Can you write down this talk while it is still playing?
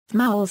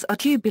Thermowells are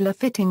tubular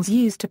fittings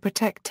used to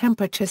protect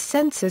temperature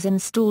sensors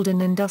installed in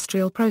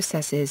industrial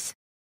processes.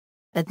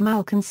 A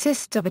thermowell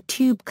consists of a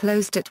tube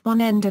closed at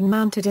one end and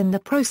mounted in the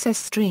process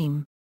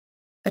stream.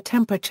 A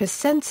temperature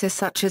sensor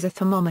such as a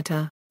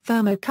thermometer,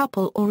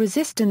 thermocouple or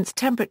resistance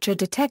temperature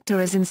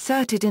detector is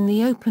inserted in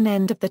the open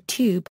end of the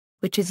tube,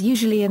 which is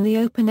usually in the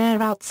open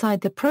air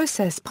outside the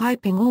process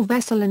piping or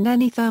vessel and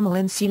any thermal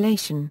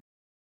insulation.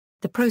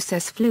 The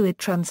process fluid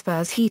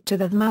transfers heat to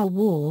the thermowell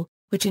wall,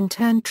 which in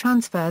turn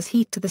transfers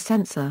heat to the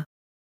sensor.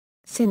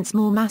 Since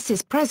more mass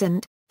is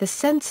present, the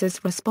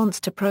sensor's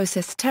response to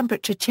process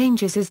temperature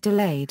changes is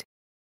delayed.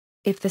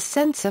 If the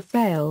sensor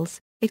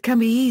fails, it can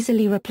be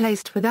easily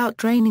replaced without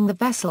draining the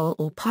vessel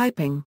or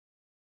piping.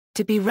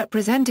 To be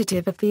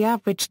representative of the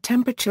average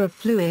temperature of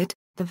fluid,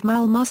 the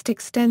thermowell must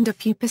extend a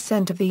few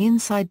 % of the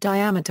inside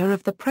diameter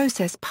of the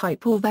process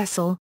pipe or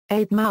vessel.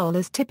 A thermowell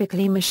is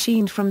typically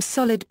machined from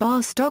solid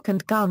bar stock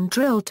and gun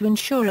drilled to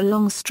ensure a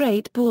long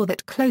straight bore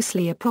that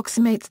closely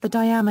approximates the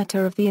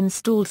diameter of the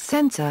installed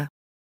sensor.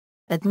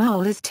 A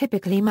thermowell is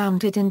typically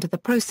mounted into the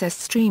process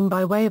stream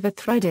by way of a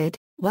threaded,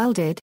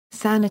 welded,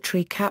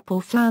 sanitary cap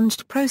or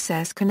flanged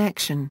process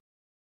connection.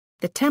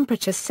 The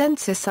temperature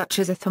sensor such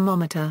as a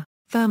thermometer,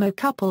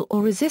 thermocouple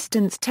or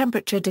resistance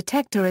temperature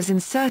detector is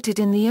inserted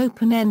in the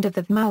open end of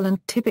the thermowell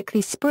and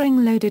typically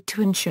spring-loaded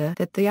to ensure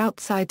that the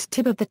outside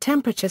tip of the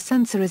temperature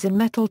sensor is in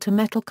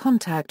metal-to-metal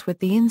contact with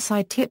the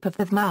inside tip of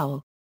the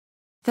thermowell.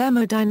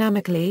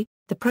 Thermodynamically,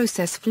 the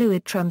process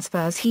fluid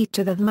transfers heat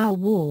to the thermowell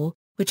wall,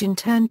 which in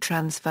turn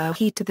transfer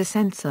heat to the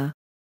sensor.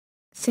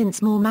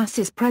 Since more mass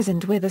is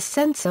present with a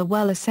sensor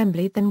well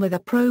assembled than with a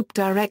probe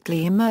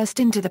directly immersed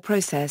into the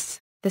process,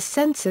 the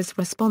sensor's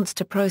response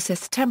to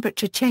process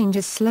temperature change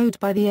is slowed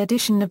by the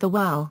addition of the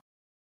well.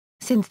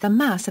 Since the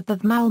mass of the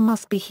thermowell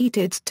must be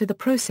heated to the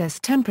process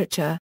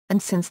temperature,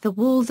 and since the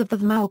walls of the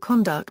thermowell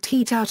conduct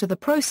heat out of the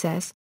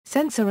process,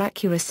 sensor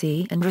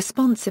accuracy and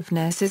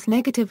responsiveness is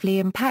negatively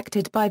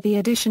impacted by the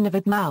addition of a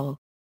thermowell.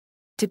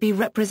 To be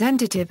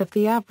representative of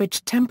the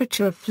average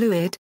temperature of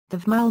fluid, the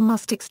thermowell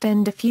must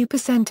extend a few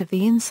 % of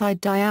the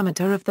inside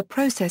diameter of the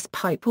process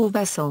pipe or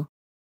vessel.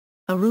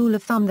 A rule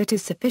of thumb that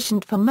is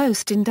sufficient for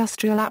most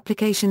industrial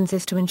applications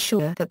is to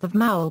ensure that the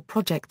thermowell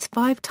projects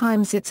 5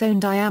 times its own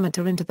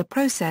diameter into the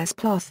process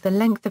plus the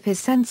length of his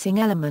sensing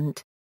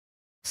element.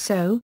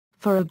 So,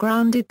 for a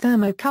grounded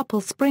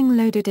thermocouple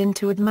spring-loaded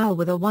into a thermowell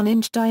with a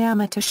 1-inch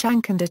diameter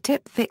shank and a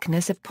tip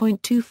thickness of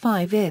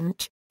 0.25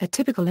 inch, a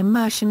typical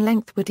immersion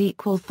length would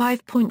equal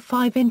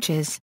 5.5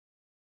 inches.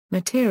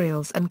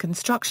 Materials and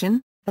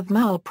construction: the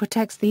thermowell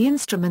protects the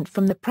instrument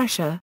from the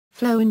pressure,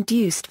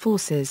 flow-induced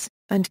forces,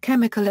 and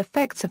chemical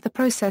effects of the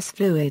process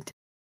fluid.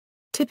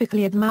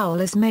 Typically a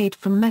thermowell is made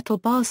from metal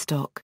bar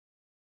stock.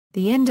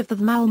 The end of the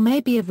thermowell may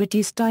be of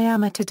reduced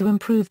diameter to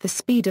improve the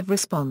speed of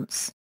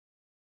response.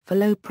 For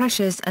low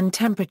pressures and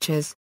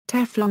temperatures,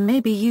 Teflon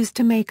may be used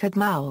to make a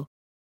thermowell.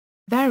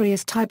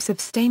 Various types of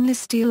stainless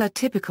steel are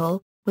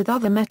typical, with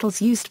other metals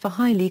used for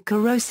highly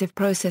corrosive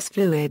process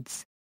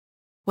fluids.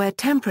 Where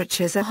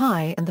temperatures are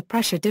high and the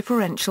pressure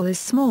differential is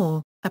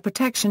small, a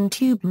protection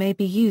tube may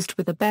be used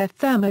with a bare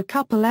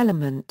thermocouple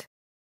element.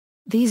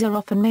 These are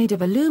often made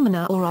of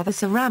alumina or other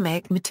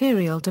ceramic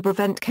material to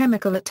prevent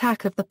chemical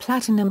attack of the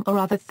platinum or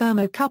other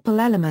thermocouple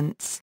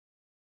elements.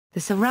 The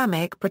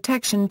ceramic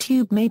protection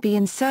tube may be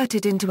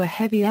inserted into a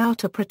heavy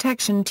outer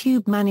protection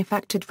tube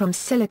manufactured from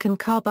silicon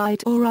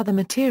carbide or other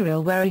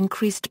material where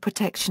increased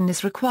protection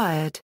is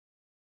required.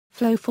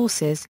 Flow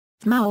forces: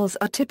 thermowells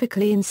are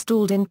typically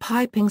installed in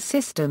piping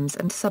systems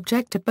and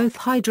subject to both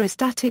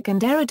hydrostatic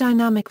and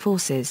aerodynamic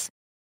forces.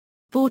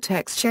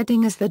 Vortex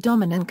shedding is the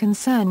dominant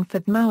concern for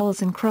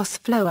thermowells in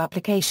cross-flow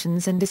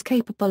applications and is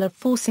capable of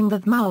forcing the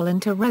thermowell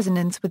into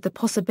resonance with the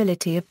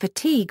possibility of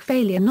fatigue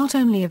failure not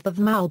only of the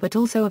thermowell but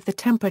also of the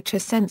temperature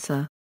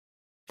sensor.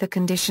 The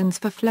conditions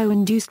for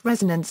flow-induced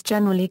resonance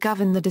generally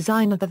govern the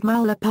design of the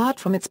thermowell apart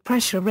from its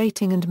pressure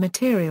rating and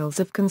materials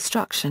of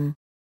construction.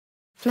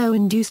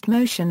 Flow-induced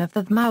motion of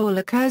the thermowell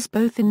occurs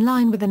both in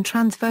line with and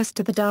transverse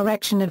to the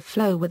direction of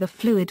flow with the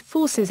fluid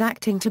forces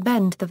acting to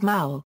bend the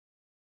thermowell.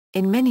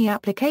 In many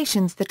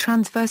applications the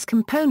transverse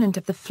component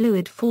of the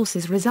fluid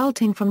forces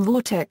resulting from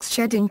vortex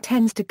shedding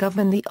tends to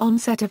govern the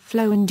onset of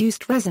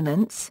flow-induced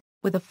resonance,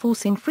 with a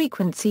forcing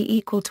frequency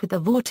equal to the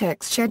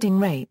vortex shedding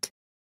rate.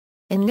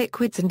 In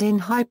liquids and in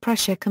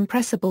high-pressure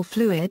compressible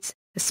fluids,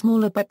 a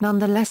smaller but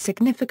nonetheless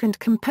significant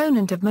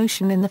component of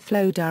motion in the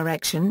flow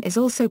direction is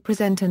also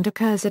present and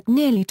occurs at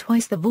nearly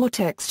twice the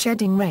vortex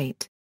shedding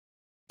rate.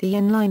 The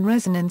inline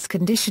resonance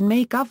condition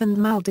may govern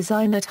thermowell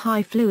design at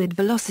high fluid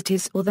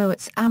velocities although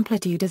its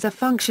amplitude is a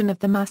function of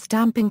the mass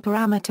damping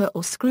parameter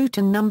or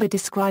Scruton number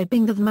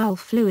describing the thermowell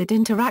fluid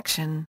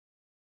interaction.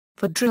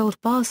 For drilled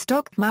bar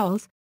stock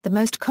thermowells, the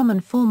most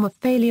common form of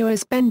failure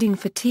is bending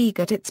fatigue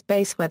at its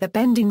base where the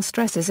bending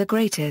stresses are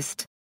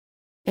greatest.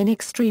 In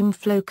extreme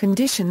flow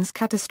conditions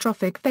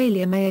catastrophic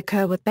failure may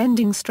occur with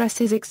bending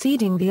stresses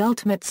exceeding the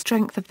ultimate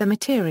strength of the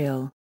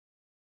material.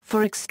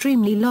 For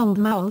extremely long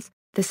thermowells,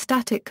 the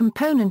static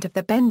component of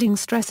the bending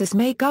stresses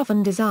may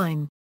govern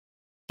design.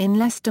 In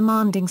less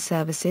demanding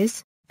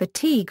services,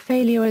 fatigue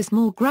failure is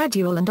more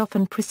gradual and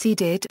often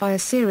preceded by a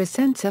series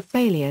sensor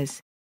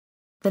failures.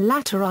 The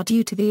latter are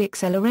due to the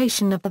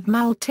acceleration of the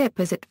Thermowell tip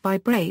as it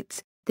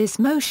vibrates. This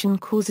motion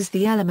causes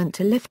the element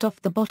to lift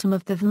off the bottom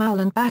of the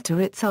Thermowell and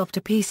batter itself to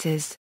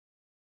pieces.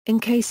 In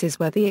cases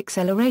where the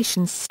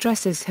acceleration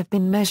stresses have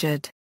been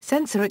measured,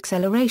 sensor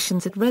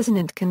accelerations at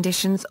resonant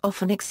conditions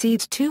often exceed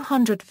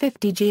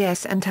 250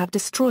 Gs and have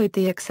destroyed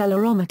the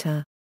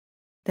accelerometer.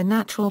 The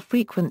natural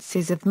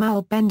frequencies of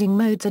Thermowell bending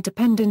modes are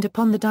dependent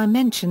upon the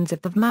dimensions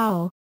of the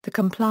Thermowell, the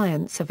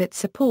compliance of its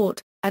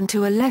support, and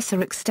to a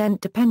lesser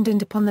extent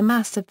dependent upon the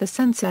mass of the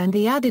sensor and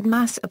the added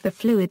mass of the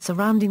fluid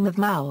surrounding the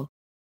Thermowell.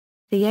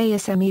 The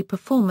ASME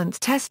Performance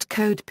Test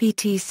Code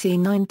PTC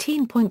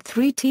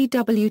 19.3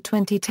 TW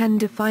 2010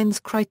 defines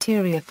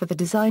criteria for the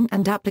design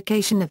and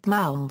application of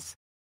Thermowells.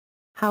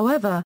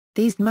 However,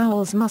 these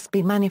Thermowells must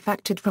be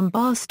manufactured from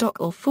bar stock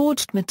or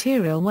forged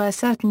material where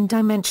certain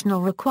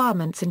dimensional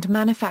requirements and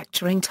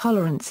manufacturing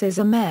tolerances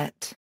are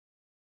met.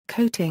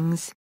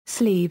 Coatings,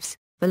 sleeves,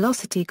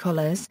 velocity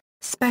collars,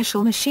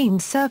 special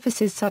machined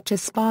surfaces such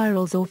as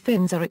spirals or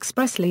fins are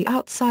expressly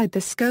outside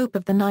the scope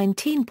of the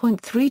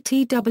 19.3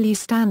 TW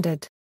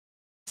standard.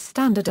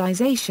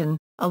 Standardization,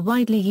 a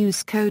widely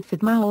used code for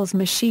Thermowells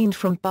machined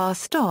from bar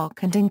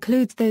stock and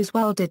includes those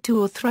welded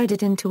to or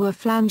threaded into a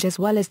flange as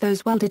well as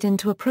those welded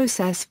into a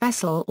process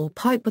vessel or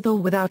pipe with or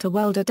without a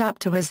weld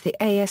adapter as the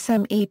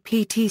ASME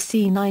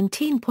PTC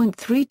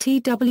 19.3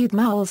 TW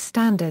Thermowells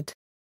standard.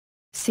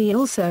 See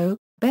also,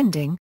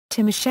 bending,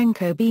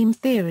 Timoshenko beam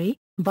theory,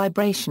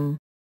 vibration.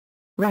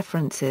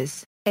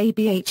 References,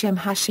 ABHM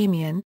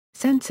Hashemian,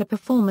 Sensor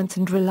Performance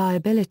and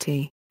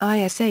Reliability,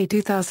 ISA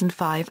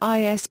 2005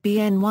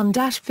 ISBN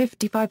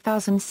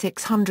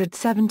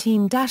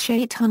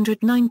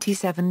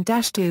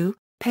 1-55617-897-2,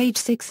 page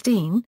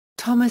 16,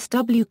 Thomas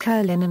W.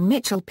 Curlin and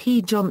Mitchell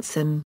P.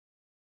 Johnson.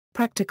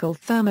 Practical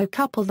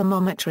Thermocouple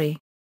Thermometry.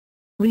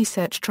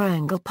 Research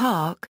Triangle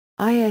Park,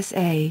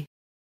 ISA.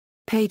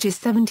 Pages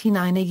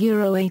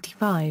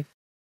 79-85.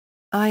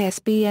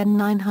 ISBN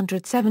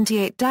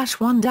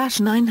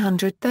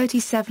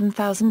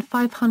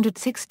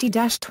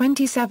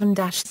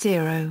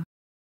 978-1-937560-27-0.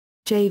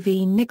 J.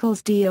 V.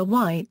 Nichols D. A.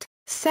 White,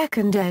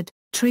 2nd ed.,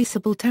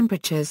 Traceable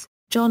Temperatures,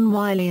 John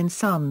Wiley &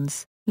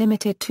 Sons,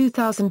 Limited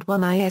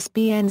 2001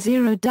 ISBN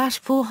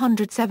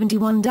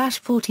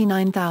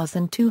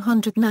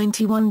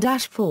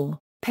 0-471-49291-4,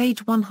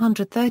 page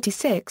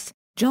 136,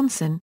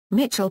 Johnson,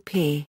 Mitchell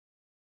P.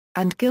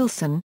 and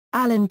Gilson,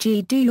 Alan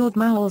G. Do your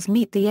Thermowells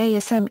meet the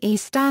ASME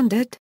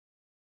standard?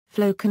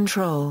 Flow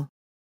Control.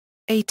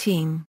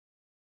 18.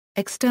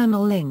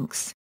 External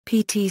links,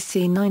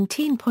 PTC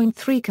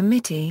 19.3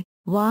 Committee,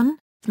 1,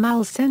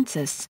 Thermowell Census,